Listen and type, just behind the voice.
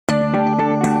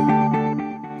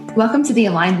Welcome to the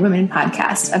Aligned Women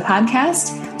Podcast, a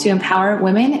podcast to empower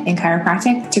women in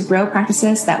chiropractic to grow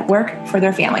practices that work for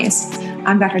their families.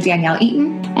 I'm Dr. Danielle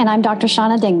Eaton. And I'm Dr.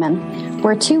 Shauna Dingman.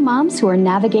 We're two moms who are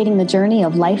navigating the journey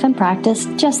of life and practice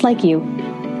just like you.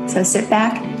 So sit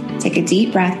back, take a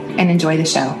deep breath, and enjoy the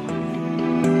show.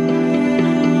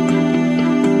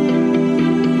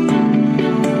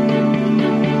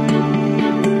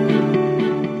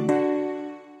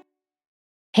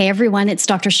 Hey everyone, it's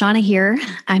Dr. Shauna here.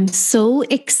 I'm so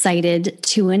excited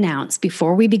to announce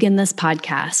before we begin this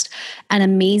podcast an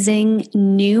amazing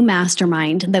new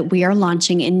mastermind that we are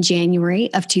launching in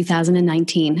January of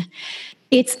 2019.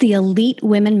 It's the Elite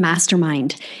Women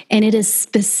Mastermind, and it is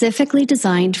specifically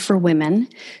designed for women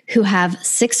who have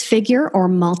six-figure or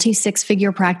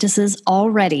multi-six-figure practices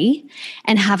already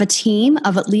and have a team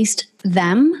of at least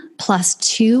them plus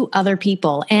two other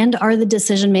people and are the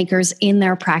decision makers in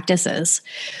their practices.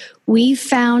 We've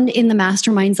found in the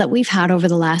masterminds that we've had over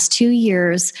the last 2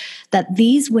 years that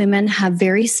these women have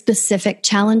very specific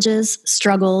challenges,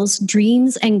 struggles,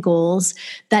 dreams, and goals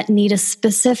that need a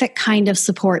specific kind of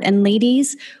support. And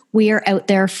ladies, we are out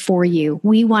there for you.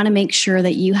 We want to make sure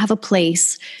that you have a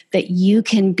place that you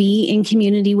can be in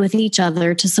community with each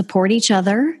other, to support each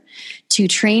other, to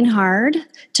train hard,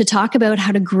 to talk about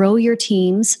how to grow your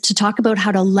teams, to talk about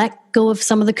how to let go of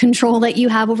some of the control that you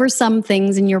have over some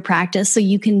things in your practice so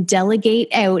you can delegate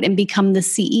out and become the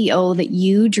CEO that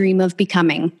you dream of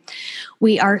becoming.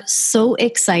 We are so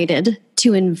excited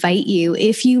to invite you,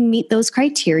 if you meet those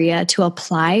criteria, to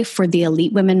apply for the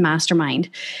Elite Women Mastermind.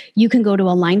 You can go to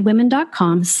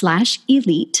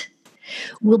alignedwomen.com/elite.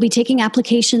 We'll be taking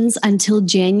applications until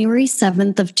January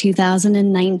 7th of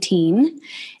 2019.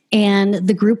 And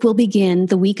the group will begin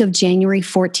the week of January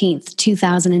 14th,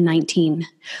 2019.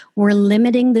 We're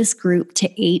limiting this group to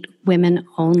 8 women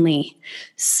only.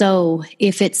 So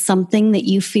if it's something that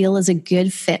you feel is a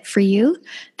good fit for you,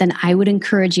 then I would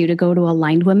encourage you to go to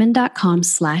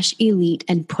alignedwomen.com/elite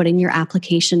and put in your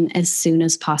application as soon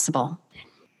as possible.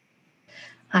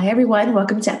 Hi, everyone.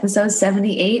 Welcome to episode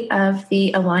 78 of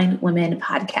the Aligned Women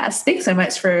Podcast. Thanks so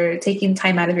much for taking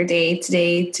time out of your day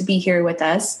today to be here with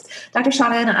us. Dr.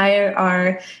 Shauna and I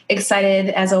are excited,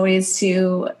 as always,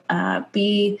 to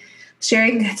be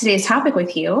sharing today's topic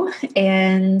with you.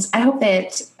 And I hope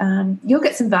that you'll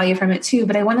get some value from it too.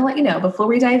 But I want to let you know before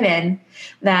we dive in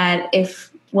that if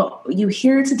what you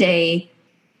hear today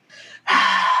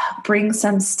brings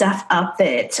some stuff up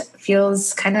that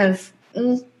feels kind of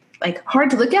like hard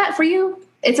to look at for you,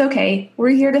 it's okay. We're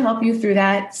here to help you through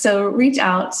that. So reach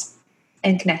out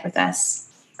and connect with us.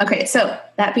 Okay, so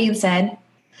that being said,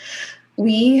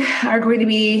 we are going to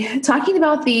be talking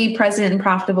about the Present and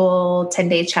Profitable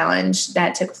 10-Day Challenge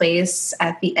that took place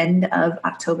at the end of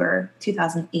October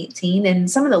 2018 and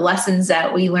some of the lessons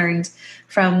that we learned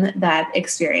from that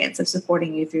experience of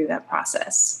supporting you through that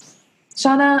process.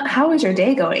 Shauna, how is your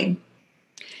day going?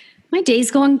 My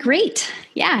day's going great.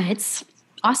 Yeah, it's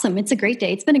awesome. It's a great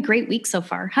day. It's been a great week so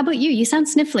far. How about you? You sound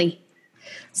sniffly.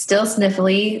 Still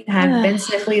sniffly. Have been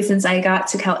sniffly since I got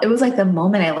to Cal. It was like the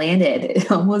moment I landed.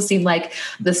 It almost seemed like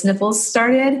the sniffles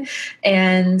started.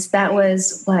 And that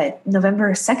was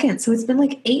November 2nd. So it's been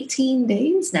like 18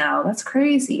 days now. That's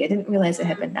crazy. I didn't realize it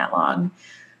had been that long.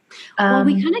 Well,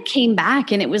 we kind of came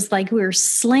back and it was like we were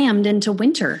slammed into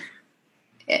winter.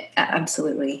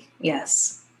 Absolutely.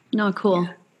 Yes. No, cool.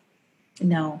 Yeah.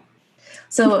 No.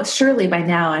 So surely by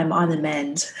now I'm on the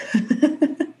mend.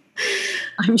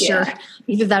 I'm sure.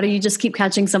 Either that or you just keep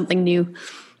catching something new.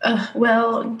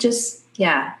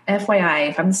 FYI,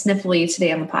 if I'm sniffly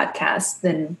today on the podcast,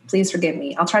 then please forgive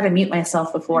me. I'll try to mute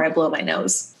myself before I blow my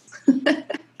nose.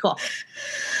 Cool.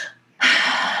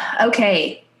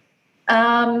 Okay.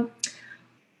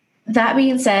 That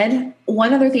being said,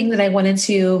 one other thing that I wanted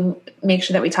to make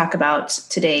sure that we talk about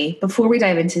today, before we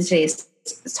dive into today's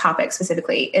topic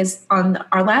specifically, is on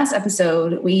our last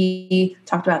episode, we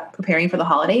talked about preparing for the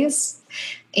holidays,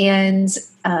 and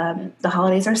the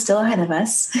holidays are still ahead of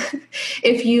us.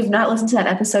 If you've not listened to that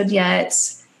episode yet,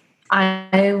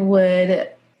 I would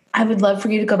love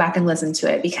for you to go back and listen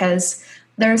to it, because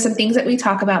there are some things that we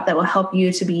talk about that will help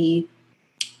you to be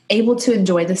able to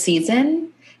enjoy the season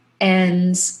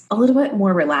and a little bit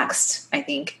more relaxed, I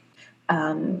think.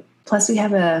 Plus we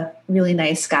have a really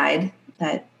nice guide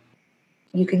that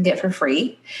you can get for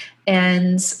free.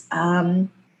 And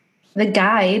the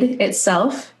guide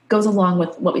itself goes along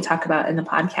with what we talk about in the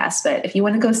podcast. But if you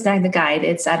want to go snag the guide,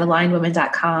 it's at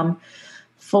alignedwomen.com/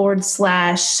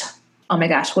 oh my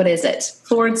gosh, what is it? /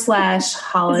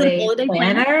 holiday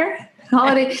planner.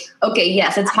 Holiday. Okay.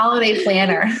 Yes. It's holiday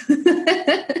planner.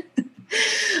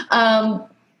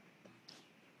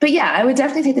 But yeah, I would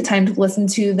definitely take the time to listen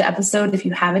to the episode if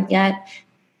you haven't yet,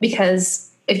 because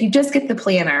if you just get the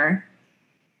planner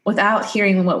without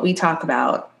hearing what we talk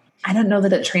about, I don't know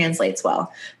that it translates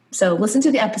well. So listen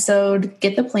to the episode,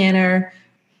 get the planner,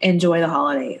 enjoy the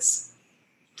holidays.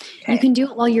 Okay. You can do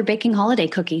it while you're baking holiday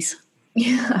cookies.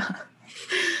 Yeah.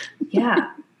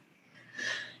 Yeah.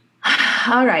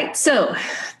 All right. So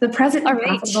the Present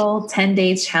Impossible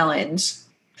 10-day challenge.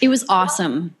 It was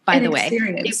awesome, by the way.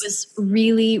 Experience. It was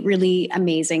really, really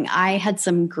amazing. I had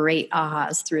some great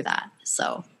ahas through that.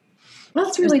 So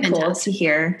that's really cool to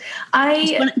hear. Do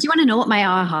you want to know what my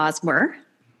ahas were?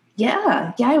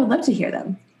 Yeah. Yeah, I would love to hear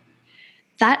them.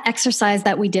 That exercise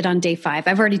that we did on day 5,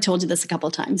 I've already told you this a couple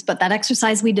of times, but that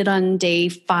exercise we did on day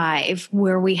 5,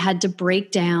 where we had to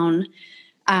break down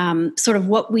sort of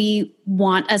what we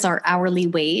want as our hourly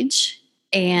wage.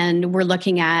 And we're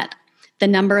looking at the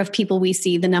number of people we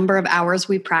see, the number of hours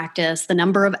we practice, the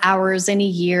number of hours in a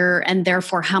year, and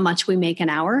therefore how much we make an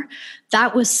hour.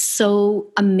 That was so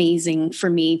amazing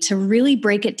for me to really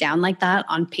break it down like that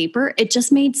on paper. It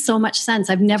just made so much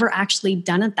sense. I've never actually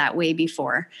done it that way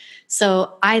before.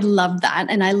 So I loved that.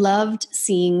 And I loved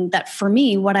seeing that for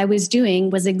me, what I was doing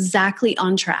was exactly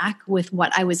on track with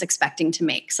what I was expecting to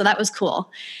make. So that was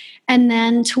cool. And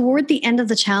then toward the end of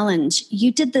the challenge,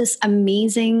 you did this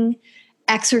amazing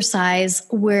exercise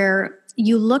where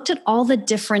you looked at all the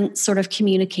different sort of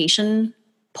communication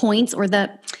points, or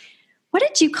what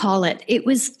did you call it? It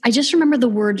was, I just remember the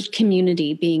word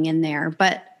community being in there,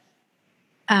 but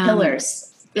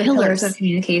pillars of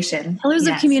communication. Pillars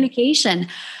of communication.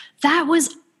 That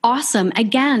was awesome.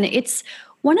 Again, it's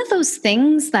one of those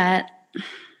things that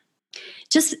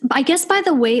just, I guess by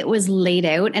the way it was laid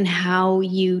out and how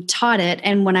you taught it.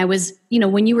 And when I was,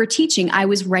 when you were teaching, I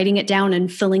was writing it down and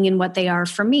filling in what they are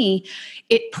for me.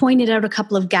 It pointed out a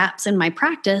couple of gaps in my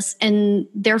practice and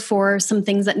therefore some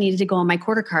things that needed to go on my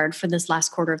quarter card for this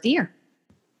last quarter of the year.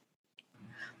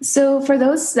 So for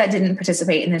those that didn't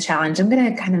participate in the challenge, I'm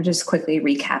going to kind of just quickly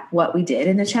recap what we did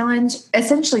in the challenge.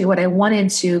 Essentially, what I wanted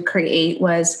to create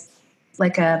was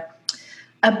like a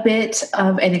bit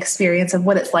of an experience of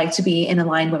what it's like to be an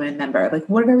Aligned Women member. Like,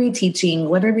 what are we teaching?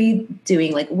 What are we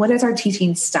doing? Like, what is our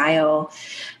teaching style?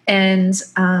 And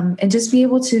just be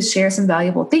able to share some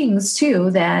valuable things too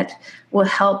that will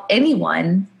help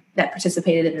anyone that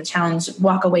participated in the challenge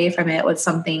walk away from it with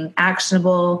something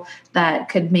actionable that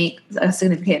could make a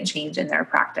significant change in their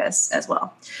practice as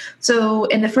well. So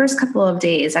in the first couple of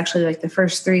days, actually like the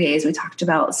first 3 days, we talked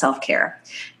about self-care.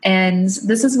 And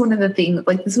this is one of the things,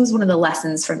 like this was one of the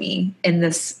lessons for me in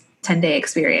this 10-day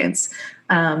experience.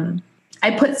 I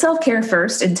put self-care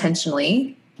first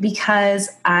intentionally because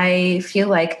I feel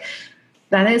like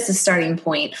that is the starting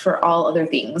point for all other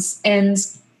things. And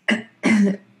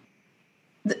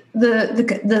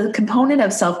the component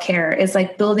of self-care is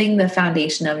like building the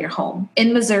foundation of your home.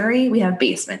 In Missouri, we have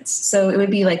basements. So it would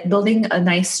be like building a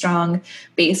nice, strong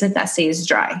basement that stays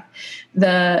dry.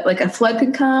 Like a flood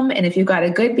could come, and if you've got a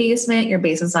good basement, your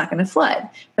basement's not going to flood.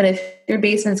 But if your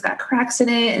basement's got cracks in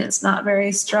it and it's not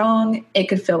very strong, it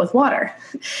could fill with water.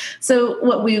 So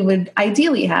what we would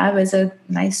ideally have is a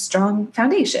nice, strong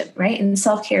foundation, right? And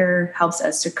self-care helps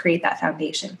us to create that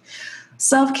foundation.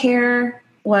 Self-care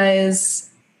was,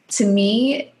 to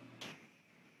me,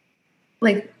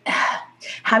 like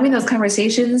having those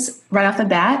conversations right off the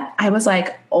bat, I was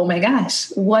like, oh my gosh,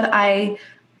 what I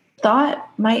thought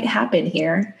might happen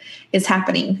here is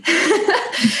happening.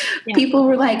 Yeah. People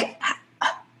were like,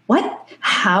 what?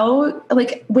 How?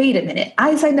 Like, wait a minute.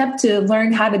 I signed up to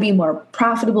learn how to be more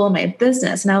profitable in my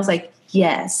business. And I was like,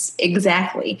 yes,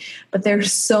 exactly. But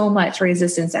there's so much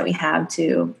resistance that we have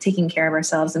to taking care of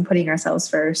ourselves and putting ourselves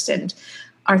first, and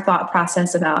our thought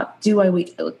process about,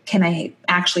 can I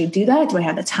actually do that? Do I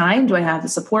have the time? Do I have the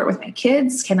support with my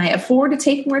kids? Can I afford to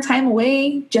take more time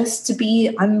away just to be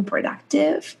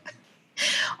unproductive?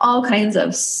 All kinds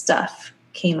of stuff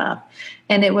came up.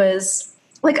 And it was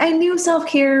like, I knew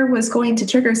self-care was going to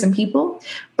trigger some people,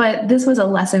 but this was a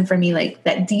lesson for me, like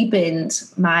that deepened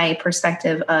my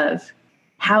perspective of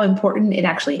how important it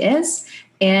actually is,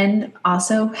 and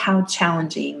also how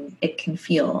challenging it can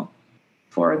feel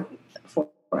for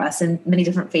us in many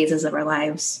different phases of our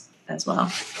lives as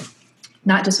well.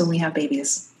 Not just when we have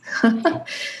babies.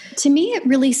 To me, it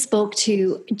really spoke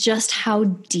to just how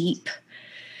deep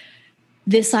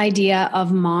this idea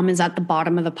of mom is at the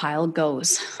bottom of the pile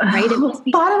goes, right?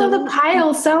 Bottom of the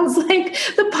pile sounds like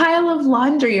the pile of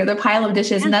laundry or the pile of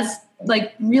dishes. Yeah. And that's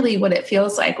like really what it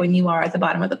feels like when you are at the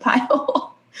bottom of the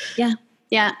pile. Yeah.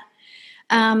 Yeah.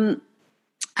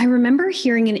 I remember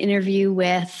hearing an interview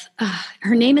with,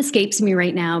 her name escapes me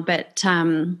right now, but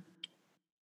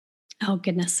Oh,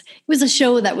 goodness. It was a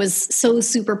show that was so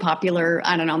super popular,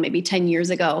 I don't know, maybe 10 years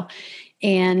ago.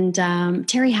 And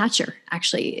Terry Hatcher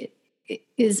actually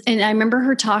is, and I remember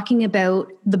her talking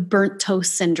about the burnt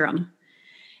toast syndrome.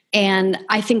 And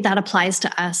I think that applies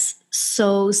to us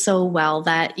so well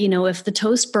that, if the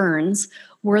toast burns,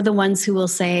 we're the ones who will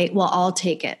say, well, I'll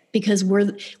take it, because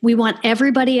we want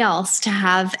everybody else to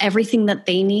have everything that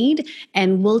they need,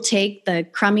 and we'll take the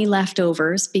crummy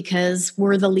leftovers because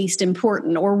we're the least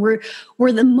important, or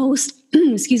we're the most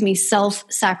excuse me,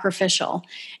 self-sacrificial.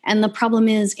 And the problem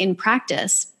is, in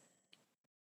practice,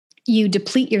 you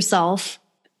deplete yourself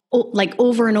like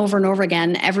over and over and over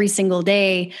again every single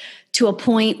day, to a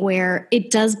point where it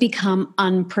does become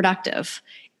unproductive.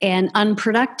 And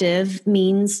unproductive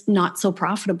means not so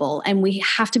profitable. And we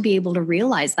have to be able to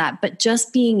realize that. But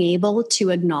just being able to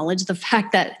acknowledge the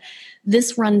fact that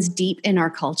this runs deep in our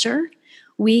culture.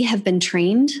 We have been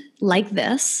trained like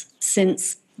this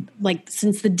since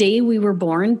the day we were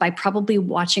born, by probably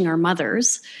watching our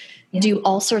mothers do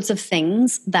all sorts of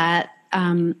things that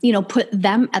put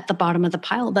them at the bottom of the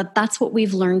pile. That's what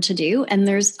we've learned to do. And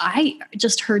I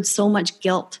just heard so much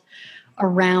guilt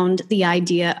around the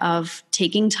idea of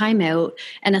taking time out,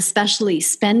 and especially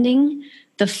spending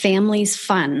the family's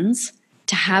funds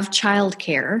to have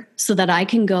childcare so that I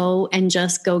can go and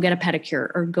just go get a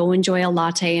pedicure, or go enjoy a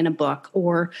latte and a book,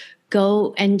 or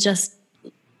go and just,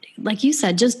 like you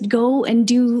said, just go and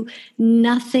do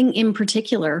nothing in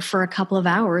particular for a couple of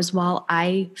hours while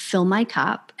I fill my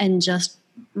cup and just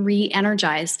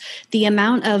re-energize. The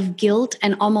amount of guilt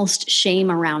and almost shame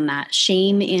around that,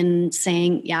 shame in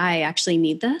saying, yeah, I actually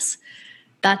need this.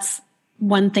 That's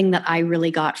one thing that I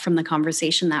really got from the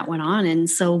conversation that went on. And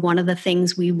so one of the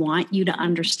things we want you to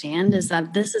understand is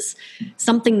that this is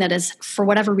something that is, for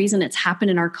whatever reason, it's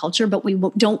happened in our culture, but we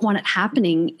don't want it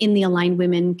happening in the Aligned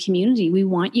Women community. We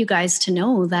want you guys to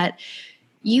know that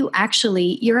you're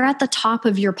at the top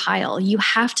of your pile. You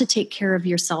have to take care of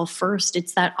yourself first.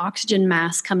 It's that oxygen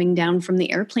mask coming down from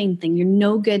the airplane thing. You're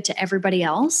no good to everybody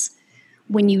else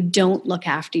when you don't look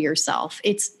after yourself.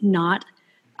 It's not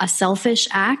a selfish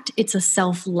act, it's a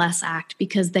selfless act,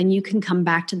 because then you can come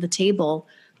back to the table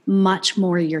much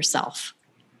more yourself.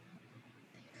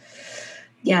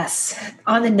 Yes.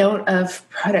 On the note of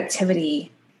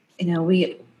productivity,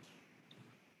 we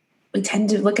tend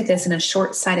to look at this in a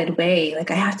short-sighted way.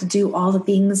 Like, I have to do all the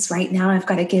things right now. I've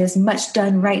got to get as much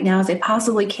done right now as I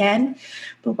possibly can.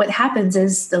 But what happens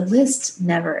is the list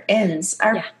never ends.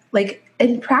 Like,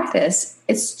 in practice,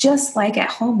 it's just like at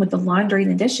home with the laundry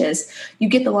and the dishes. You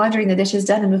get the laundry and the dishes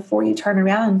done, and before you turn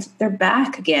around, they're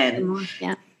back again.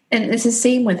 Yeah. And it's the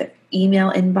same with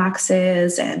email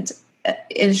inboxes and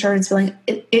insurance billing.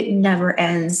 It never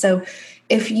ends. So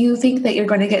if you think that you're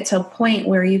going to get to a point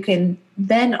where you can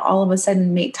then all of a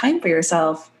sudden make time for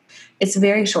yourself, it's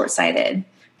very short-sighted.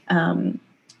 And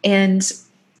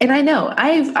I know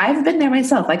I've been there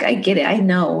myself. Like, I get it. I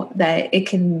know that it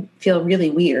can feel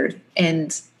really weird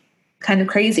and kind of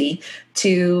crazy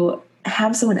to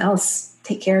have someone else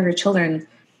take care of your children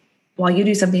while you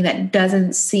do something that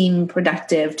doesn't seem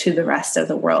productive to the rest of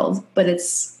the world. But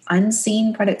it's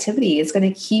unseen productivity. It's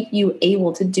going to keep you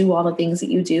able to do all the things that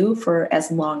you do for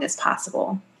as long as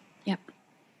possible. Yep.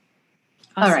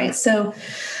 Awesome. All right. So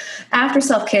after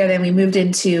self-care, then we moved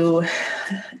into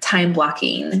time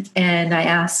blocking. And I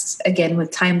asked, again,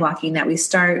 with time blocking, that we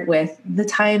start with the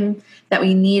time that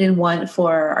we need and want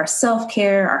for our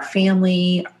self-care, our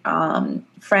family,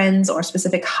 friends, or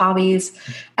specific hobbies,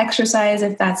 exercise,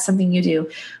 if that's something you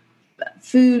do,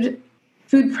 food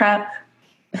prep,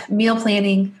 meal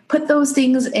planning. Put those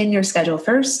things in your schedule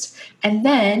first, and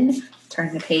then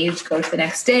turn the page, go to the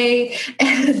next day.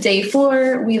 Day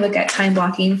 4, we look at time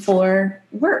blocking for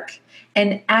work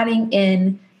and adding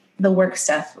in the work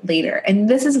stuff later. And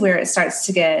this is where it starts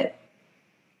to get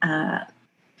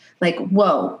like,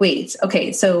 whoa, wait,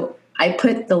 okay, so I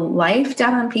put the life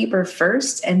down on paper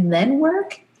first and then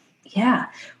work? Yeah,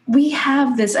 we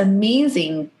have this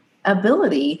amazing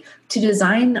ability to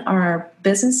design our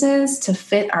businesses to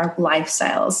fit our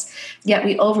lifestyles. Yet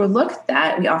we overlook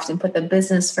that. We often put the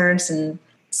business first and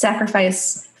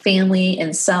sacrifice family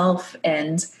and self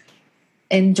and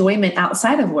enjoyment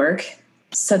outside of work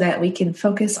so that we can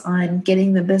focus on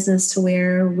getting the business to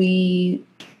where we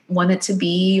want it to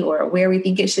be or where we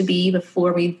think it should be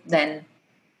before we then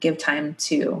give time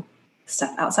to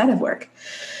stuff outside of work.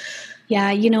 Yeah,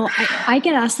 I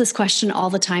get asked this question all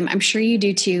the time. I'm sure you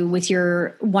do too with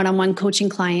your one-on-one coaching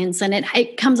clients. And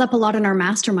it comes up a lot in our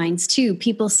masterminds too.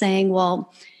 People saying,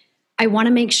 well, I want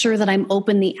to make sure that I'm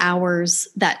open the hours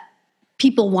that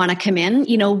people want to come in,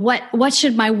 what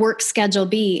should my work schedule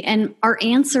be? And our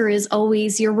answer is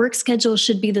always, your work schedule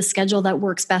should be the schedule that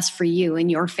works best for you and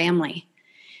your family.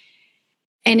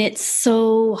 And it's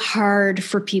so hard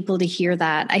for people to hear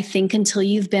that. I think until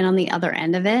you've been on the other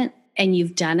end of it and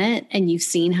you've done it and you've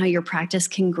seen how your practice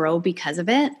can grow because of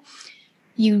it,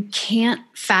 you can't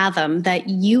fathom that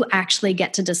you actually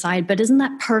get to decide. But isn't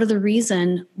that part of the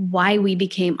reason why we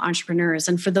became entrepreneurs?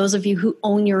 And for those of you who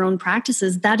own your own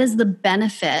practices, that is the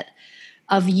benefit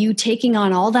of you taking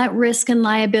on all that risk and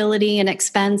liability and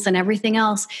expense and everything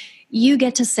else. You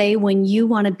get to say when you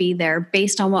want to be there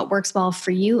based on what works well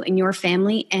for you and your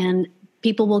family, and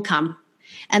people will come.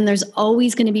 And there's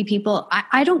always going to be people.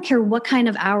 I don't care what kind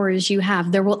of hours you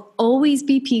have. There will always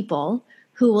be people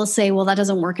who will say, well, that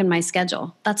doesn't work in my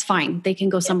schedule. That's fine. They can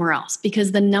go somewhere else,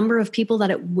 because the number of people that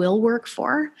it will work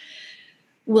for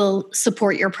will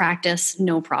support your practice,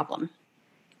 no problem.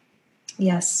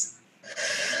 Yes.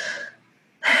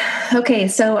 Okay,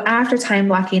 so after time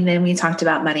blocking, then we talked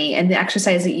about money, and the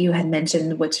exercise that you had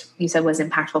mentioned, which you said was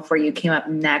impactful for you, came up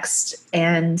next.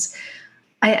 And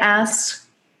I asked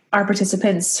our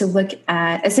participants to look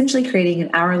at essentially creating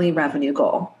an hourly revenue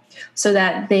goal so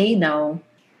that they know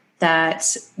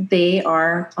that they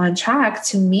are on track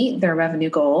to meet their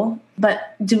revenue goal,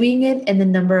 but doing it in the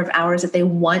number of hours that they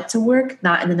want to work,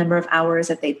 not in the number of hours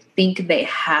that they think they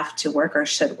have to work or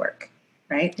should work.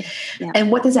 Right? Yeah. And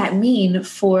what does that mean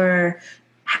for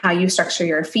how you structure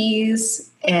your fees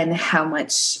and how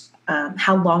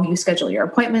long you schedule your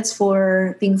appointments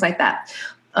for, things like that.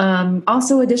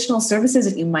 Also, additional services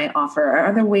that you might offer or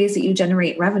other ways that you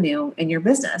generate revenue in your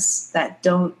business that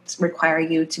don't require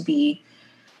you to be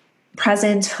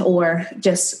present or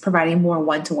just providing more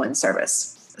one-to-one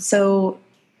service. So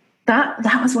that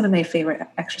was one of my favorite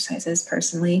exercises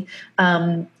personally.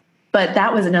 But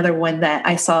that was another one that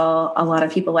I saw a lot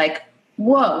of people like,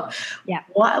 whoa, yeah,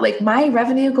 what? Like my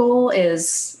revenue goal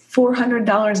is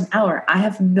 $400 an hour. I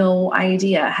have no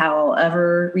idea how I'll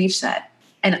ever reach that.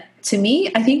 And to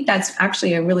me, I think that's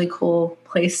actually a really cool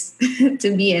place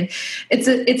to be in. It's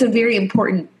a very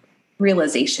important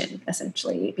realization,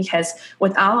 essentially, because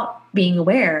without being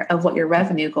aware of what your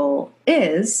revenue goal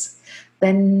is,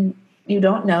 then you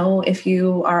don't know if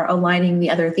you are aligning the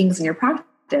other things in your practice,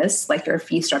 like your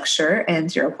fee structure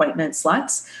and your appointment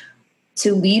slots,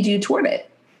 to lead you toward it.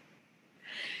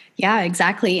 Yeah,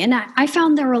 exactly. And I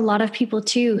found there were a lot of people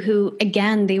too who,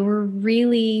 again, they were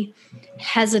really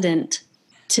hesitant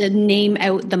to name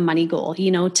out the money goal,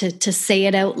 to say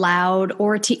it out loud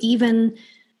or to even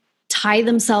tie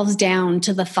themselves down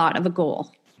to the thought of a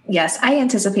goal. Yes, I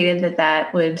anticipated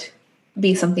that would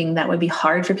be something that would be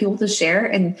hard for people to share.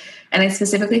 And I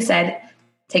specifically said,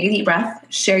 take a deep breath,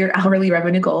 share your hourly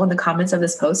revenue goal in the comments of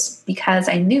this post, because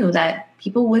I knew that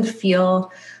people would feel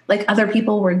like other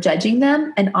people were judging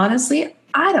them. And honestly,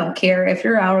 I don't care if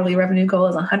your hourly revenue goal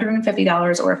is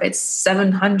 $150 or if it's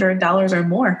 $700 or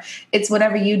more. It's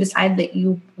whatever you decide that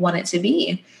you want it to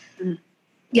be. Mm.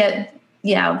 Yet,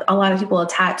 yeah, a lot of people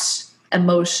attach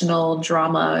emotional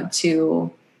drama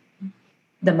to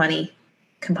the money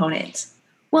component.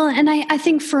 Well, and I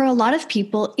think for a lot of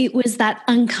people, it was that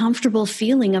uncomfortable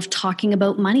feeling of talking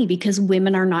about money because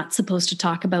women are not supposed to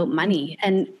talk about money.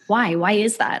 And why? Why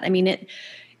is that? I mean,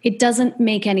 it doesn't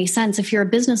make any sense. If you're a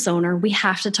business owner, we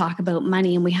have to talk about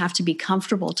money and we have to be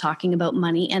comfortable talking about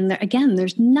money. And again,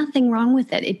 there's nothing wrong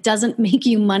with it. It doesn't make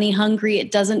you money hungry.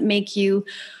 It doesn't make you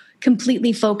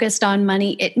completely focused on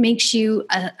money. It makes you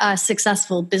a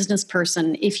successful business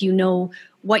person if you know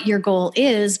what your goal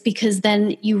is, because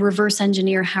then you reverse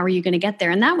engineer how are you going to get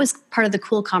there. And that was part of the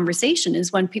cool conversation,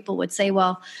 is when people would say,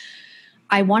 well,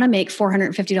 I want to make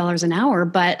 $450 an hour,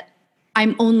 but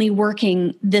I'm only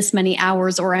working this many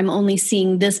hours, or I'm only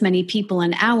seeing this many people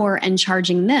an hour and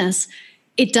charging this.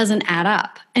 It doesn't add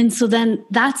up. And so then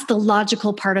that's the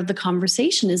logical part of the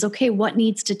conversation is, okay, what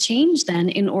needs to change then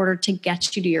in order to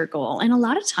get you to your goal? And a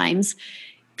lot of times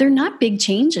they're not big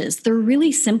changes. They're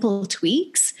really simple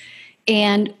tweaks.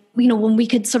 And, when we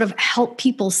could sort of help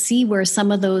people see where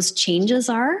some of those changes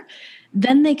are,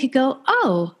 then they could go,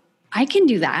 oh, I can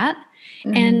do that.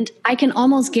 Mm-hmm. And I can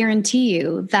almost guarantee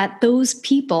you that those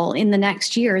people in the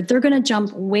next year, they're going to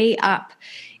jump way up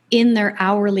in their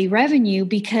hourly revenue,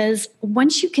 because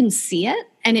once you can see it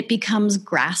and it becomes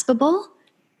graspable,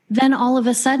 then all of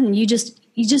a sudden you just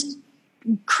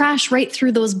crash right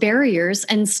through those barriers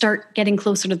and start getting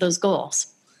closer to those goals.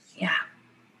 Yeah.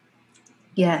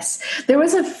 Yes. There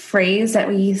was a phrase that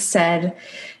we said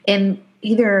in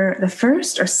either the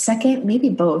first or second, maybe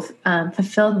both,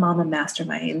 Fulfilled Mama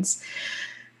Masterminds.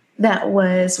 That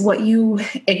was, what you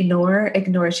ignore,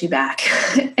 ignores you back.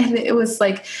 And it was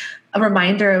like, a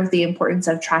reminder of the importance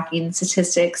of tracking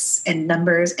statistics and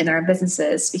numbers in our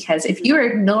businesses, because if you're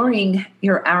ignoring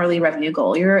your hourly revenue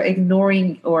goal, you're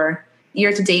ignoring your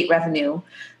year-to-date revenue,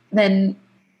 then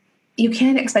you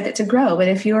can't expect it to grow. But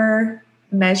if you're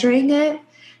measuring it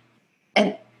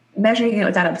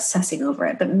without obsessing over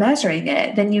it, but measuring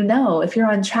it, then you know if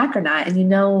you're on track or not, and you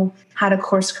know how to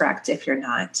course correct if you're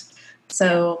not.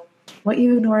 So what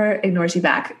you ignore ignores you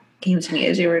back came to me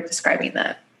as you were describing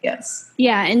that. Yes.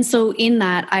 Yeah. And so in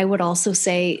that, I would also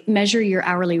say measure your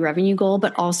hourly revenue goal,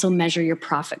 but also measure your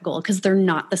profit goal, because they're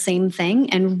not the same thing.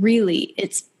 And really,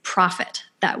 it's profit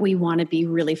that we want to be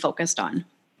really focused on.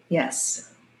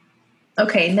 Yes.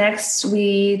 Okay. Next,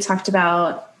 we talked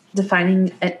about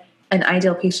defining an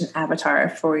ideal patient avatar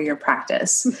for your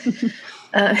practice.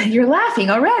 You're laughing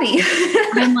already.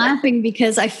 I'm laughing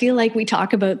because I feel like we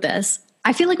talk about this.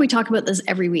 I feel like we talk about this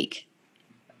every week.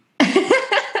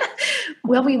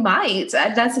 Well, we might.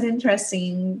 That's an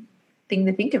interesting thing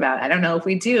to think about. I don't know if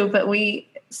we do, but we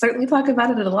certainly talk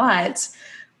about it a lot.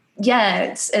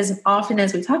 Yet, as often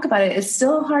as we talk about it, it's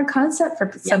still a hard concept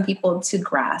for some people to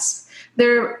grasp.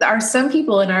 There are some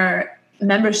people in our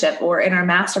membership or in our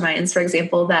masterminds, for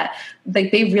example, that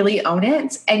like they really own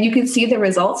it, and you can see the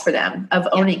results for them of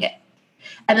owning it.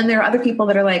 And then there are other people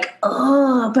that are like,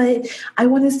 oh, but I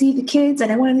want to see the kids,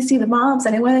 and I want to see the moms,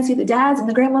 and I want to see the dads and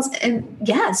the grandmas. And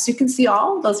yes, you can see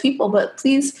all of those people, but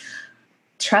please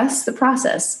trust the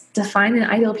process. Define an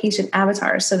ideal patient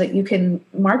avatar so that you can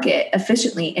market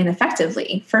efficiently and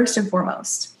effectively, first and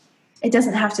foremost. It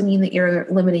doesn't have to mean that you're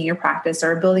limiting your practice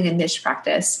or building a niche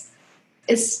practice.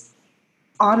 It's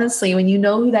honestly, when you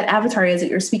know who that avatar is that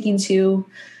you're speaking to,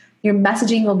 your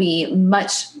messaging will be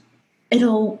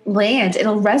it'll land,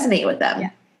 it'll resonate with them.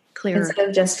 Yeah, clear. Instead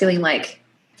of just feeling like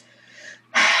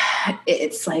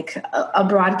it's like a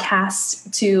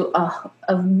broadcast to a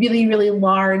really, really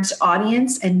large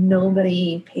audience and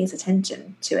nobody pays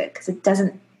attention to it because it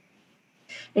doesn't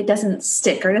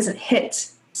stick or it doesn't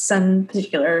hit some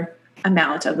particular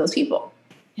amount of those people.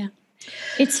 Yeah.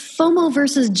 It's FOMO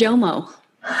versus JOMO.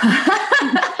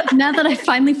 Now that I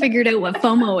finally figured out what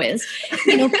FOMO is,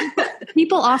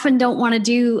 people often don't want to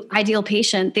do ideal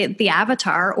patient, the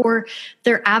avatar, or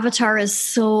their avatar is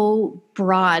so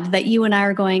broad that you and I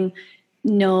are going,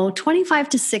 no, 25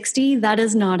 to 60, that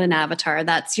is not an avatar.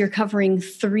 You're covering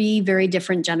 3 very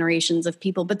different generations of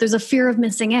people, but there's a fear of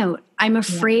missing out. I'm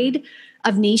afraid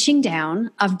of niching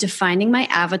down, of defining my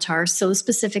avatar so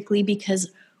specifically,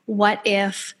 because what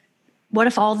if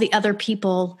all the other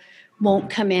people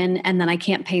won't come in and then I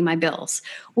can't pay my bills?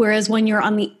 Whereas when you're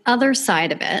on the other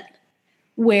side of it,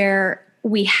 where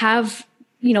we have,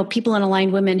 people in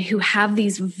Aligned Women who have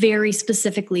these very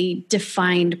specifically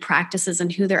defined practices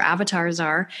and who their avatars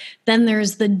are, then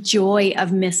there's the joy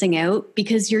of missing out,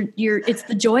 because it's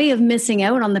the joy of missing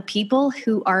out on the people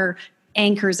who are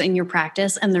anchors in your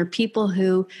practice. And they're people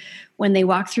who, when they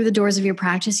walk through the doors of your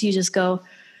practice, you just go,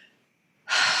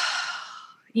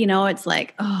 it's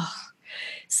like, oh.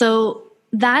 So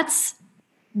that's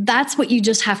what you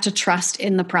just have to trust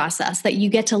in the process, that you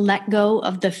get to let go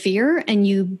of the fear and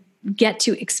you get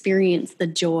to experience the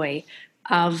joy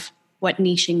of what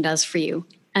niching does for you.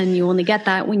 And you only get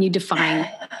that when you define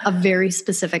a very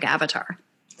specific avatar.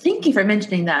 Thank you for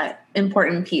mentioning that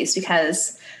important piece,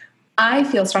 because I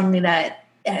feel strongly that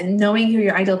knowing who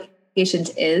your ideal patient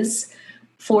is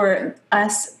for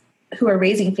us who are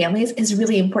raising families is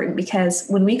really important, because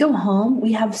when we go home,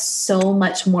 we have so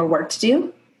much more work to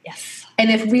do. Yes. And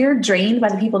if we're drained by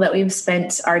the people that we've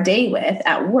spent our day with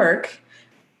at work,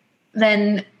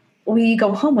 then we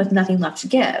go home with nothing left to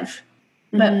give.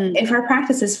 But if our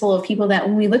practice is full of people that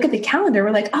when we look at the calendar,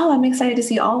 we're like, oh, I'm excited to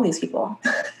see all these people.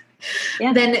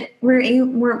 Then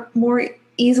we're more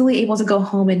easily able to go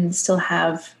home and still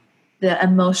have the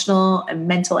emotional and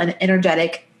mental and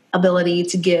energetic ability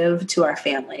to give to our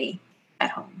family at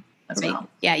home as well.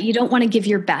 Yeah, you don't want to give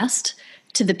your best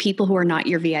to the people who are not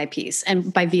your VIPs.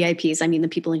 And by VIPs, I mean the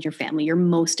people in your family, your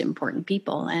most important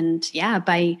people. And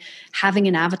by having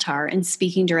an avatar and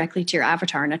speaking directly to your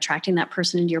avatar and attracting that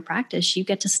person into your practice, you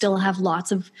get to still have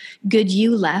lots of good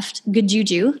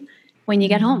juju when you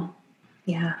get home.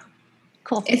 Yeah.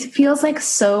 Cool. It feels like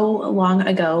so long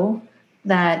ago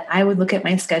that I would look at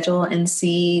my schedule and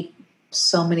see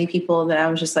so many people that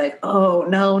I was just like, oh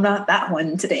no, not that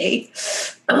one today.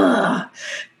 Ugh.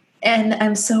 And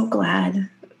I'm so glad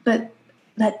that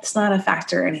that's not a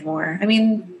factor anymore. I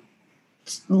mean,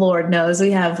 Lord knows we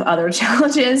have other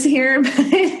challenges here, but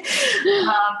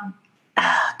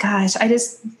gosh, I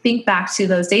just think back to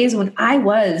those days when I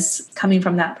was coming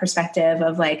from that perspective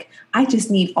of like, I just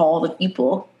need all the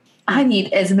people I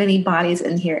need as many bodies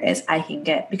in here as I can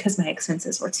get because my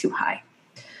expenses were too high.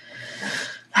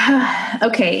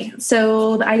 Okay,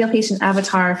 so the ideal patient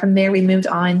avatar. From there, we moved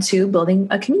on to building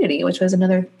a community, which was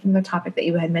another topic that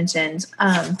you had mentioned.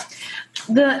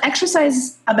 The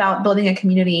exercise about building a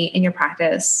community in your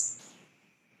practice,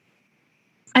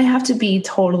 I have to be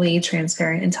totally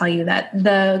transparent and tell you that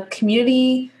the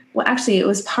community, well, actually, it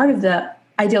was part of the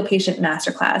ideal patient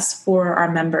masterclass for our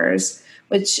members,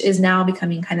 which is now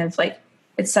becoming kind of like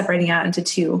it's separating out into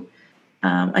two.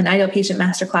 An ideal patient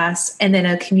masterclass and then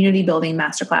a community building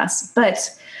masterclass. But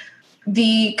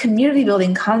the community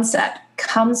building concept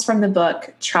comes from the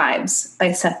book Tribes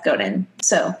by Seth Godin.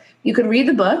 So you could read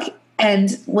the book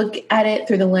and look at it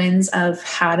through the lens of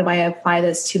how do I apply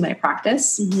this to my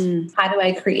practice? Mm-hmm. How do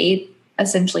I create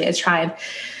essentially a tribe?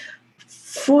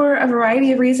 For a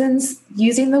variety of reasons,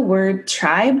 using the word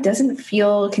tribe doesn't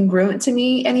feel congruent to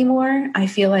me anymore. I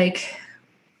feel like,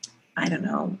 I don't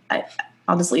know,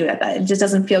 I'll just leave it at that. It just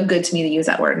doesn't feel good to me to use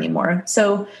that word anymore.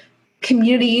 So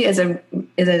community is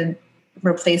a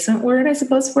replacement word, I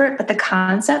suppose, for it, but the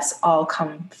concepts all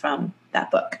come from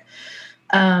that book.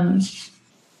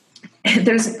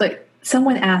 There's like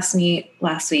someone asked me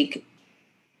last week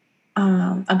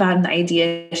about an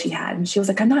idea she had, and she was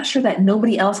like, I'm not sure that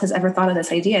nobody else has ever thought of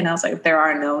this idea. And I was like, there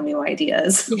are no new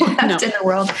ideas left in the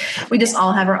world. We just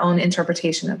all have our own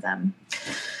interpretation of them.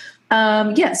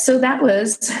 So that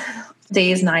was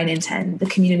days 9 and 10, the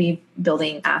community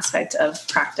building aspect of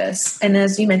practice. And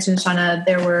as you mentioned, Shauna,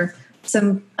 there were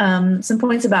some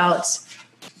points about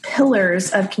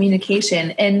pillars of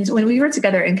communication. And when we were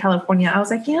together in California, I was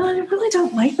like, I really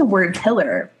don't like the word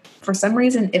pillar. For some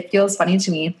reason, it feels funny to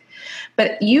me.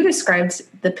 But you described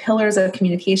the pillars of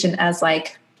communication as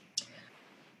like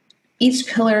each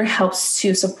pillar helps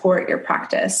to support your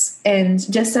practice.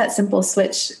 And just that simple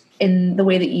switch in the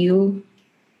way that you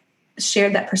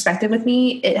shared that perspective with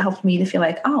me, it helped me to feel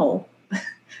like, oh,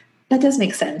 that does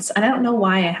make sense. And I don't know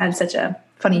why I had such a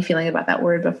funny feeling about that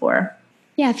word before.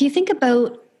 Yeah, if you think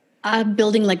about a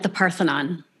building like the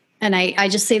Parthenon, and I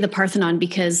just say the Parthenon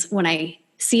because when I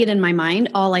see it in my mind,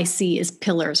 all I see is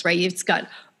pillars, right? It's got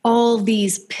all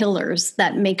these pillars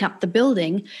that make up the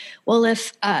building. Well,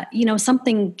 if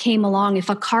something came along, if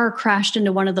a car crashed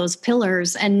into one of those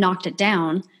pillars and knocked it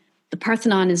down, the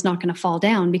Parthenon is not going to fall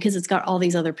down because it's got all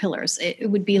these other pillars. It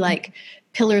would be like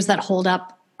pillars that hold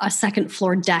up a second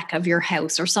floor deck of your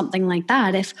house or something like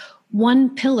that. If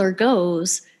one pillar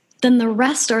goes, then the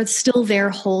rest are still there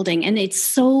holding. And it's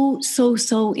so, so,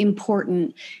 so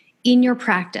important in your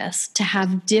practice to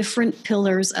have different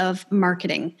pillars of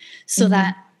marketing so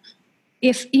that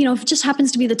if it just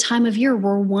happens to be the time of year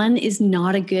where one is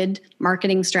not a good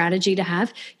marketing strategy to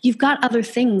have, you've got other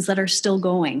things that are still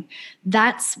going.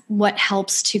 That's what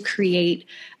helps to create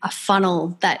a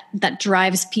funnel that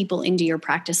drives people into your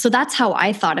practice. So that's how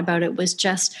I thought about it, was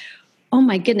just, oh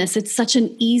my goodness, it's such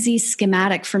an easy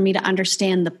schematic for me to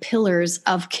understand the pillars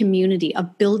of community,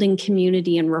 of building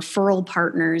community and referral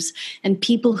partners and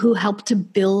people who help to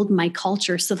build my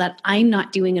culture so that I'm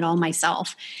not doing it all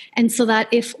myself. And so that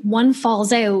if one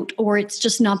falls out or it's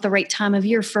just not the right time of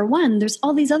year for one, there's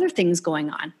all these other things going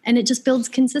on and it just builds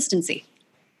consistency.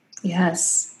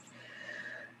 Yes.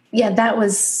 Yeah, that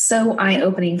was so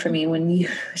eye-opening for me when you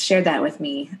shared that with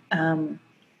me.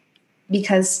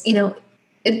 Because,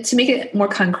 to make it more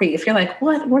concrete, if you're like,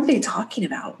 what are they talking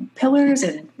about? Pillars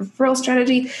and referral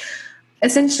strategy.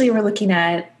 Essentially, we're looking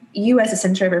at you as a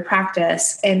center of your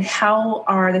practice and how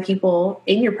are the people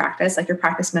in your practice, like your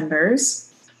practice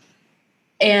members,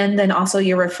 and then also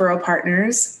your referral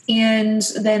partners, and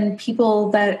then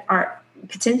people that are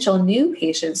potential new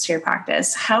patients to your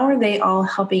practice. How are they all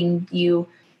helping you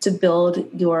to build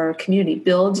your community,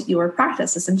 build your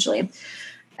practice, essentially?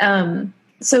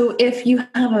 So if you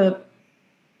have a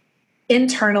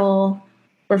internal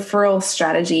referral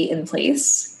strategy in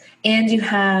place and you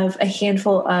have a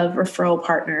handful of referral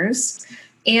partners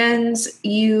and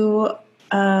you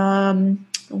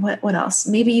what else,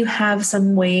 maybe you have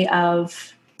some way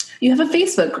of, you have a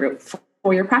Facebook group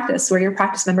for your practice where your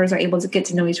practice members are able to get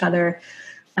to know each other,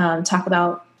 talk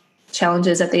about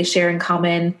challenges that they share in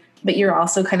common, but you're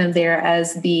also kind of there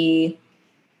as the,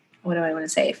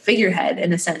 figurehead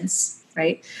in a sense,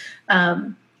 right?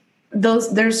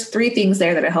 There's 3 things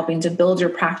there that are helping to build your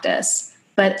practice.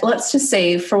 But let's just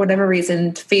say, for whatever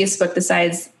reason, Facebook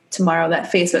decides tomorrow that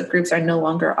Facebook groups are no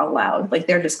longer allowed. Like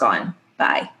they're just gone.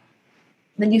 Bye.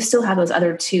 Then you still have those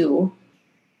other 2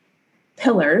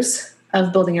 pillars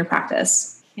of building your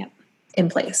practice in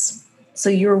place. So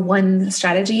your one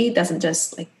strategy doesn't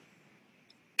just like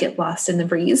get lost in the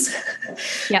breeze,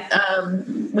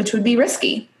 which would be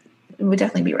risky. it would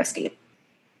definitely be risky.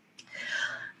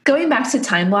 Going back to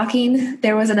time blocking,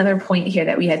 there was another point here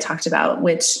that we had talked about,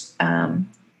 which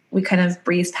we kind of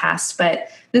breezed past, but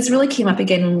this really came up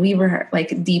again when we were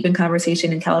like deep in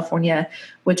conversation in California,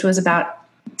 which was about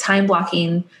time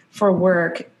blocking for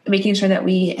work, making sure that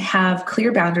we have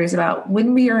clear boundaries about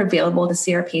when we are available to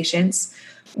see our patients,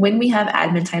 when we have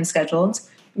admin time scheduled,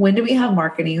 when do we have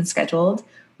marketing scheduled,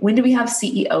 when do we have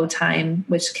CEO time,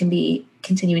 which can be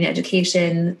continuing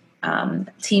education,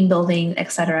 team building,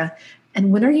 etc.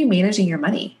 And when are you managing your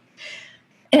money?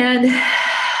 And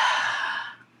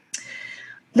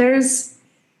there's,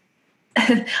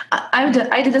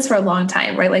 I did this for a long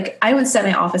time, right? Like I would set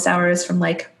my office hours from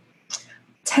like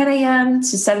 10 a.m.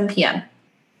 to 7 p.m.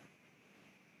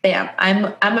 Bam,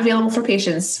 I'm available for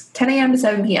patients 10 a.m. to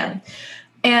 7 p.m.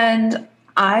 And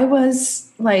I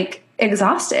was like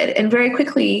exhausted. And very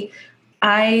quickly,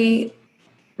 I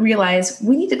realized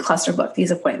we need to cluster book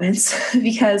these appointments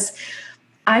because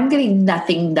I'm getting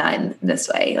nothing done this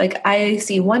way. Like I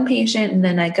see one patient and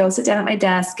then I go sit down at my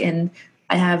desk and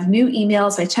I have new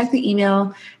emails. So I check the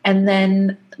email and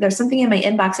then there's something in my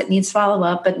inbox that needs follow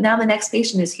up, but now the next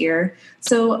patient is here.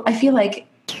 So I feel like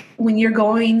when you're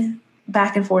going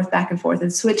back and forth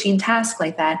and switching tasks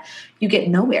like that, you get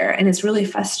nowhere. And it's really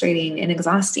frustrating and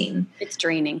exhausting. It's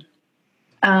draining.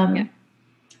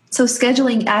 So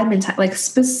scheduling admin time, like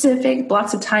specific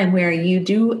blocks of time where you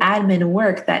do admin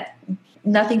work that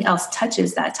nothing else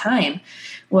touches that time,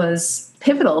 was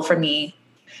pivotal for me.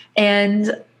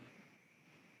 And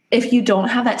if you don't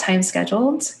have that time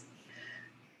scheduled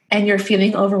and you're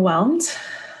feeling overwhelmed,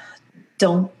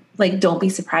 don't be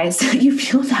surprised that you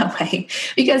feel that way.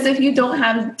 Because if you don't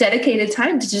have dedicated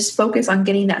time to just focus on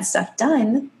getting that stuff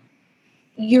done,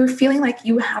 you're feeling like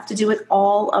you have to do it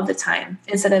all of the time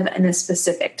instead of in a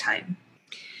specific time.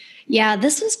 Yeah,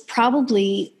 this is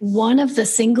probably one of the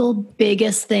single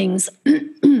biggest things,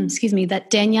 excuse me, that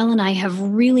Danielle and I have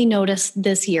really noticed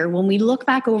this year. When we look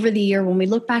back over the year, when we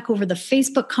look back over the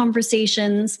Facebook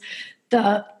conversations,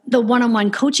 the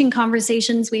one-on-one coaching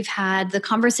conversations we've had, the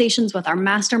conversations with our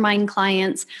mastermind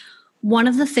clients, one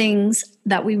of the things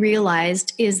that we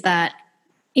realized is that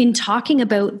in talking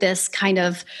about this kind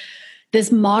of this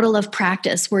model of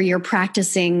practice where you're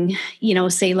practicing,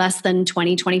 say less than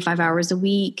 20, 25 hours a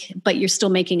week, but you're still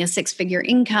making a 6-figure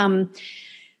income,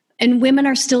 and women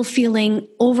are still feeling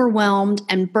overwhelmed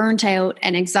and burnt out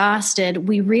and exhausted,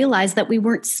 we realized that we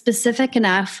weren't specific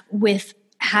enough with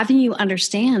having you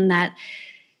understand that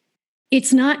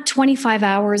it's not 25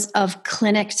 hours of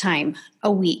clinic time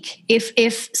a week.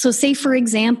 So say, for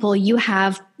example, you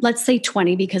have, let's say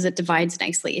 20 because it divides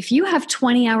nicely. If you have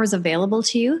 20 hours available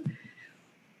to you,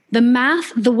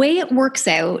 the way it works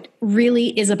out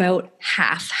really is about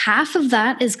half. Half of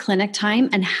that is clinic time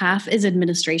and half is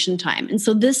administration time. And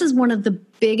so this is one of the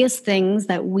biggest things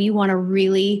that we want to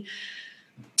really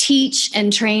teach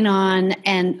and train on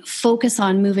and focus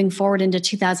on moving forward into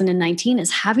 2019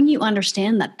 is having you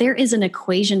understand that there is an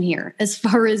equation here as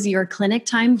far as your clinic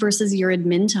time versus your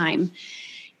admin time.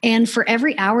 And for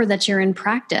every hour that you're in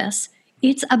practice,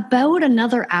 it's about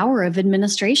another hour of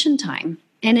administration time.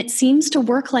 And it seems to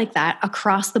work like that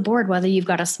across the board, whether you've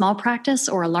got a small practice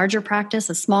or a larger practice,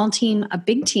 a small team, a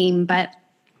big team. But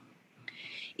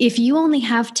if you only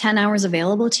have 10 hours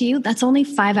available to you, that's only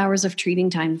 5 hours of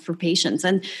treating time for patients.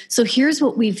 And so here's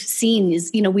what we've seen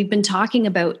is, we've been talking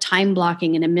about time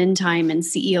blocking and admin time and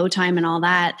CEO time and all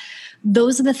that.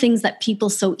 Those are the things that people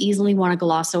so easily want to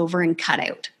gloss over and cut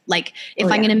out. Like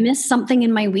if I'm going to miss something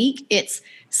in my week, it's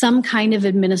some kind of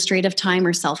administrative time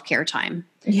or self-care time.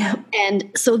 Yeah. And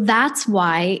so that's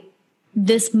why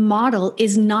this model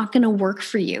is not going to work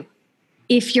for you.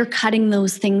 If you're cutting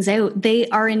those things out, they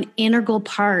are an integral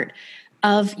part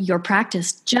of your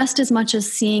practice, just as much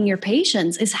as seeing your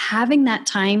patients is having that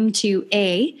time to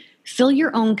A, fill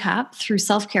your own cup through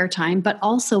self-care time, but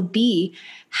also B,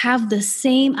 have the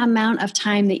same amount of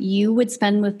time that you would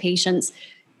spend with patients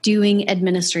doing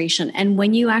administration. And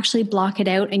when you actually block it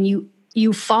out and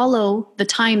you follow the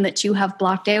time that you have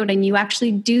blocked out and you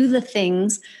actually do the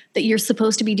things that you're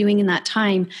supposed to be doing in that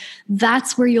time,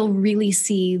 that's where you'll really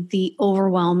see the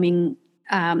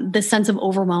the sense of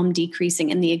overwhelm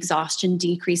decreasing and the exhaustion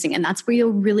decreasing. And that's where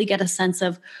you'll really get a sense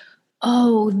of,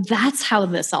 oh, that's how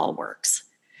this all works.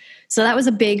 So that was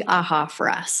a big aha for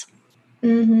us.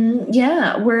 Mm-hmm.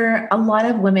 Yeah, where a lot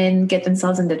of women get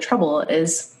themselves into trouble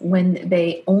is when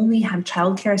they only have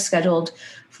childcare scheduled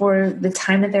for the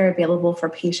time that they're available for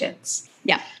patients.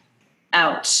 Yeah.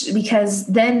 Ouch, because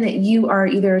then you are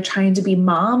either trying to be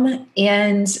mom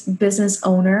and business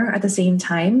owner at the same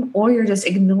time, or you're just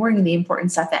ignoring the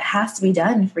important stuff that has to be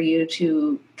done for you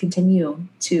to continue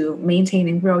to maintain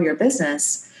and grow your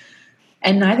business.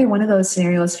 And neither one of those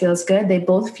scenarios feels good. They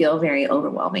both feel very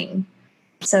overwhelming.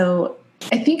 So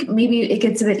I think maybe it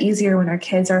gets a bit easier when our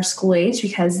kids are school age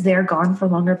because they're gone for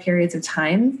longer periods of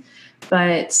time.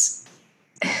 But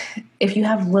if you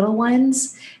have little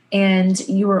ones and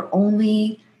you are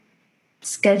only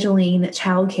scheduling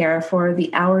childcare for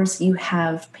the hours you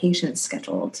have patients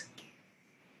scheduled,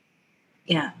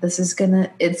 it's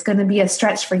gonna be a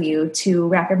stretch for you to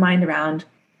wrap your mind around,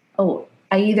 oh,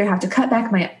 I either have to cut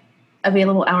back my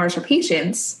available hours for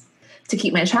patients to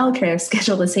keep my childcare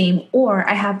schedule the same, or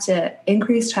I have to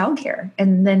increase childcare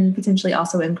and then potentially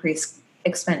also increase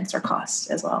expense or cost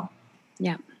as well.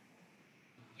 Yeah.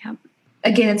 Yeah.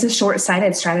 Again, it's a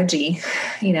short-sighted strategy,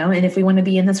 and if we want to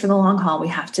be in this for the long haul, we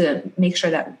have to make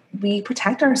sure that we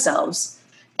protect ourselves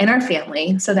and our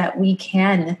family so that we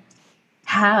can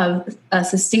have a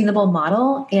sustainable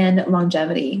model and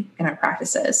longevity in our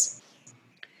practices.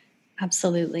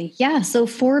 Absolutely. Yeah. So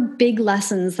 4 big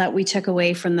lessons that we took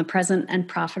away from the Present and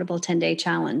Profitable 10-Day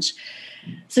Challenge.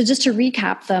 So just to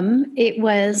recap them,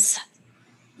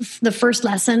 the first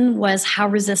lesson was how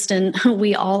resistant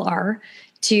we all are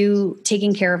to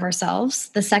taking care of ourselves.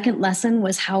 The second lesson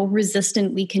was how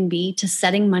resistant we can be to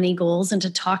setting money goals and to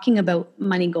talking about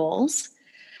money goals.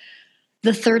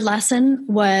 The third lesson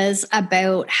was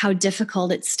about how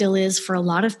difficult it still is for a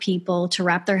lot of people to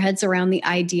wrap their heads around the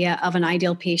idea of an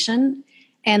ideal patient.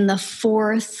 And the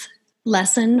fourth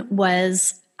lesson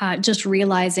was just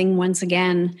realizing once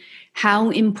again how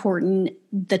important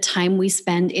the time we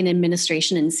spend in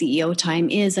administration and CEO time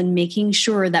is, and making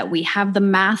sure that we have the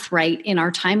math right in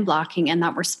our time blocking and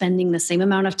that we're spending the same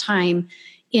amount of time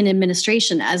in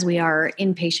administration as we are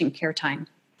in patient care time.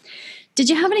 Did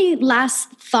you have any last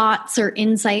thoughts or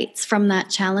insights from that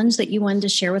challenge that you wanted to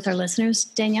share with our listeners,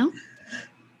 Danielle?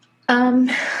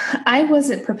 I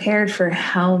wasn't prepared for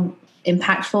how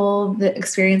impactful the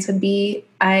experience would be.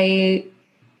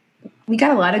 We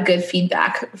got a lot of good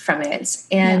feedback from it,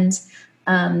 and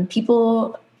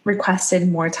people requested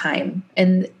more time,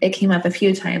 and it came up a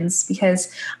few times because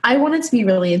I wanted to be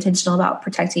really intentional about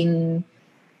protecting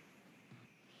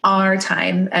our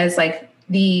time as like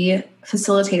the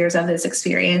facilitators of this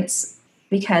experience,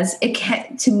 because it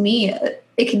can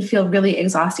feel really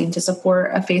exhausting to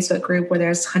support a Facebook group where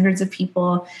there's hundreds of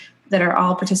people that are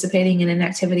all participating in an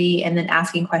activity and then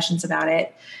asking questions about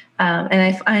it. And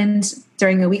I find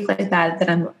during a week like that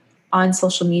I'm on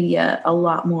social media a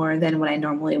lot more than what I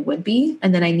normally would be.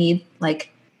 And then I needed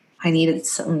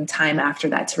some time after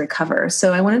that to recover.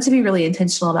 So I wanted to be really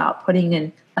intentional about putting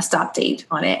in a stop date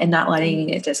on it and not letting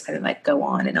it just kind of like go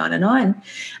on and on and on.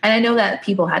 And I know that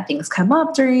people had things come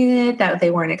up during it that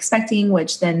they weren't expecting,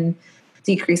 which then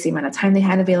decreased the amount of time they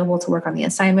had available to work on the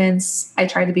assignments. I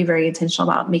tried to be very intentional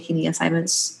about making the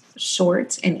assignments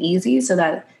short and easy so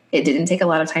that it didn't take a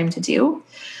lot of time to do.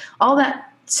 All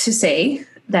that to say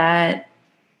that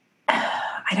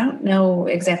I don't know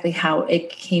exactly how it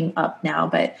came up now,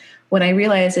 but what I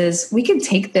realize is we can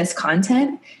take this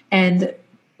content and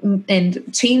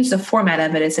change the format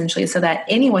of it essentially so that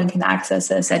anyone can access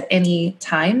this at any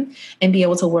time and be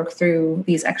able to work through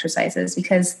these exercises,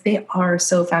 because they are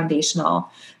so foundational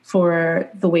for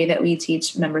the way that we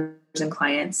teach members and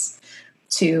clients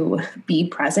to be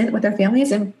present with their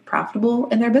families and profitable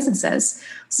in their businesses.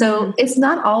 So it's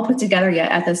not all put together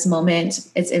yet at this moment.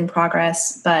 It's in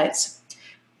progress, but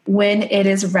when it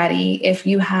is ready, if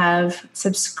you have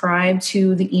subscribed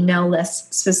to the email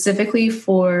list specifically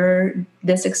for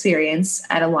this experience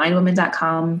at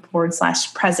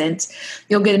alignwomen.com/present,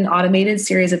 you'll get an automated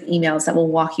series of emails that will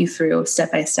walk you through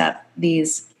step by step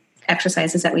these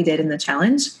exercises that we did in the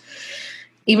challenge.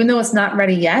 Even though it's not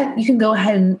ready yet, you can go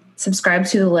ahead and subscribe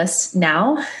to the list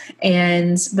now.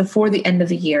 And before the end of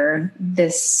the year,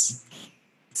 this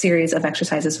series of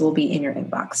exercises will be in your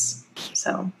inbox.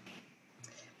 So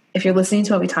if you're listening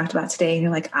to what we talked about today and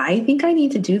you're like, I think I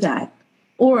need to do that,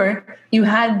 or you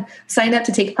had signed up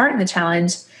to take part in the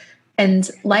challenge and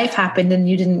life happened and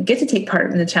you didn't get to take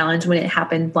part in the challenge when it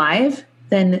happened live,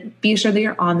 then be sure that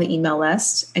you're on the email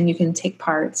list and you can take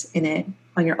part in it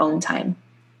on your own time.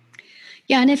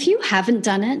 Yeah. And if you haven't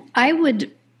done it, I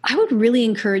would really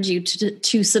encourage you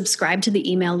to subscribe to the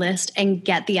email list and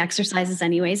get the exercises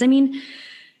anyways. I mean,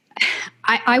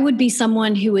 I would be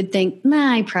someone who would think,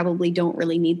 I probably don't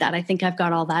really need that. I think I've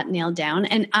got all that nailed down.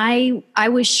 And I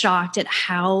was shocked at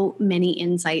how many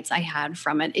insights I had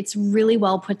from it. It's really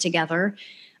well put together.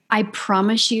 I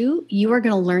promise you, you are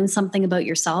going to learn something about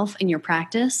yourself and your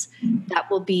practice that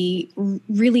will be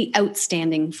really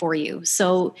outstanding for you.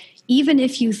 So even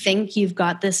if you think you've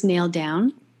got this nailed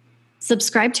down,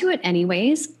 subscribe to it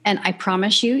anyways. And I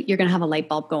promise you, you're going to have a light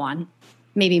bulb go on,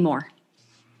 maybe more.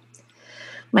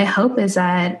 My hope is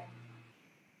that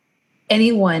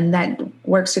anyone that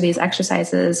works through these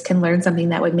exercises can learn something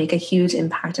that would make a huge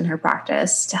impact in her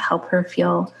practice to help her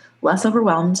feel less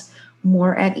overwhelmed,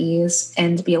 more at ease,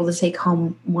 and be able to take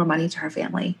home more money to her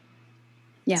family.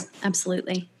 Yeah,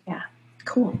 absolutely. Yeah,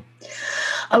 cool.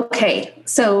 Okay,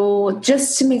 so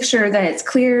just to make sure that it's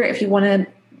clear, if you want to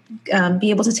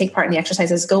be able to take part in the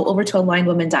exercises, go over to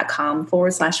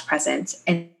alignedwomen.com/present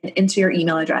and enter your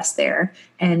email address there,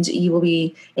 and you will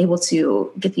be able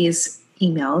to get these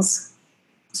emails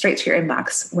straight to your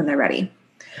inbox when they're ready.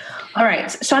 All right,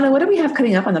 Shauna, what do we have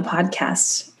coming up on the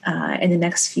podcast in the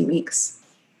next few weeks?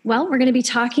 Well, we're going to be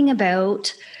talking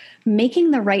about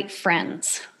making the right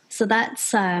friends. So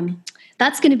that's going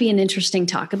to be an interesting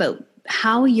talk about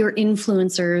how your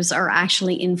influencers are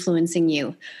actually influencing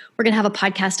you. We're going to have a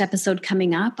podcast episode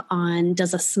coming up on,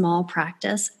 does a small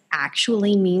practice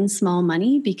actually mean small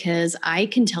money? Because I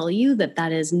can tell you that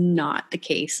that is not the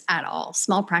case at all.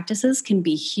 Small practices can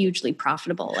be hugely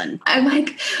profitable. And I'm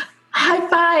like, high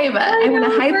five. I want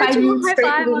to high five you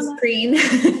straight to the screen.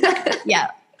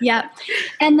 Yeah.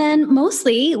 And then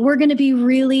mostly we're going to be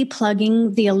really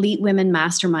plugging the Elite Women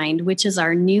Mastermind, which is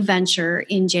our new venture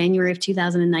in January of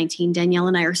 2019. Danielle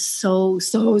and I are so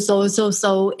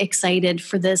excited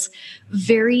for this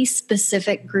very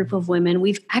specific group of women.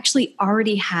 We've actually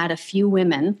already had a few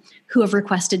women who have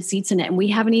requested seats in it, and we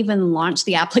haven't even launched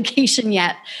the application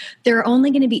yet. There are only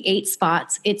going to be 8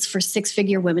 spots. It's for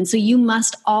 6-figure women. So you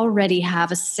must already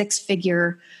have a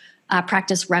 6-figure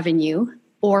practice revenue,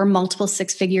 or multiple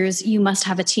 6 figures. You must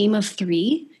have a team of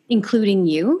 3, including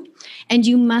you, and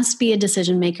you must be a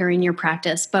decision maker in your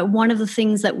practice. But one of the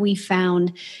things that we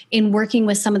found in working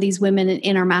with some of these women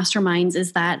in our masterminds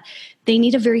is that they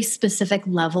need a very specific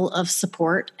level of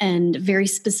support and very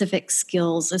specific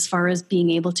skills as far as being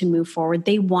able to move forward.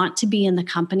 They want to be in the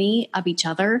company of each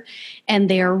other, and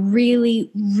they are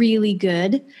really, really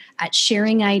good at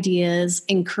sharing ideas,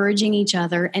 encouraging each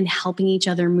other, and helping each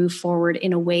other move forward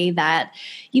in a way that,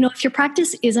 if your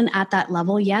practice isn't at that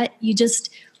level yet, you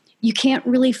can't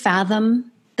really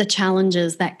fathom the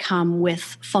challenges that come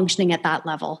with functioning at that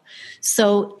level.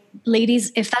 So,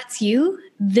 ladies, if that's you,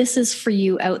 this is for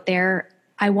you out there.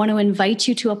 I want to invite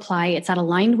you to apply. It's at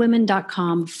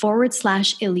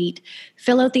alignedwomen.com/elite.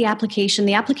 Fill out the application.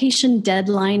 The application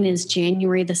deadline is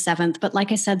January the 7th. But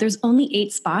like I said, there's only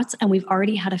 8 spots, and we've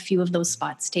already had a few of those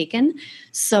spots taken.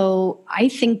 So I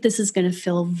think this is going to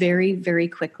fill very, very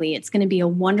quickly. It's going to be a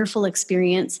wonderful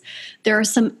experience. There are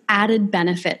some added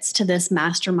benefits to this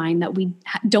mastermind that we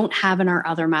don't have in our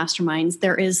other masterminds.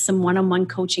 There is some one-on-one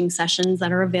coaching sessions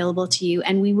that are available to you,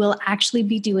 and we will actually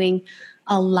be doing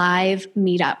a live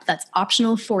meetup that's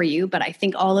optional for you, but I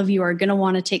think all of you are going to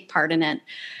want to take part in it.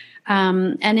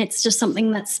 And it's just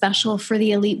something that's special for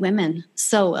the elite women.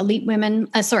 So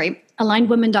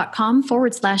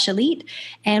alignedwomen.com/elite.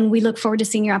 And we look forward to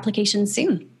seeing your application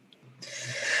soon.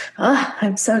 Oh,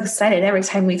 I'm so excited. Every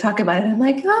time we talk about it, I'm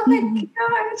like, oh my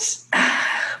gosh.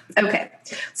 Okay.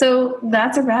 So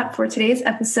that's a wrap for today's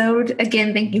episode.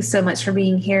 Again, thank you so much for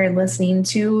being here and listening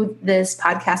to this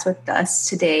podcast with us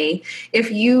today.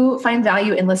 If you find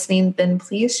value in listening, then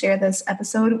please share this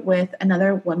episode with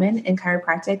another woman in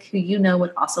chiropractic who you know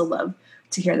would also love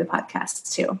to hear the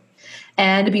podcast too.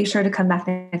 And be sure to come back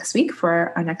next week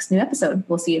for our next new episode.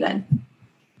 We'll see you then.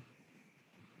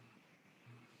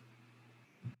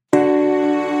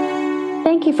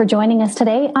 Thank you for joining us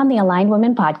today on the Aligned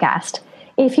Women Podcast.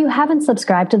 If you haven't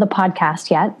subscribed to the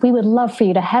podcast yet, we would love for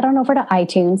you to head on over to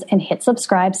iTunes and hit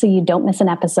subscribe so you don't miss an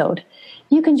episode.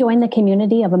 You can join the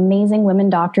community of amazing women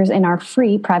doctors in our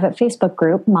free private Facebook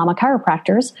group, Mama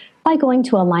Chiropractors, by going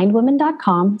to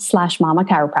alignedwomen.com/Mama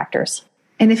Chiropractors.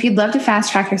 And if you'd love to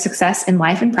fast track your success in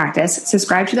life and practice,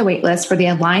 subscribe to the waitlist for the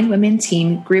Aligned Women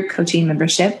Team Group Coaching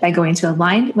Membership by going to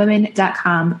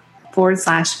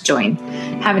alignedwomen.com/join.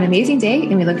 Have an amazing day,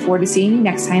 and we look forward to seeing you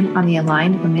next time on the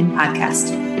Aligned Women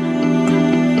Podcast.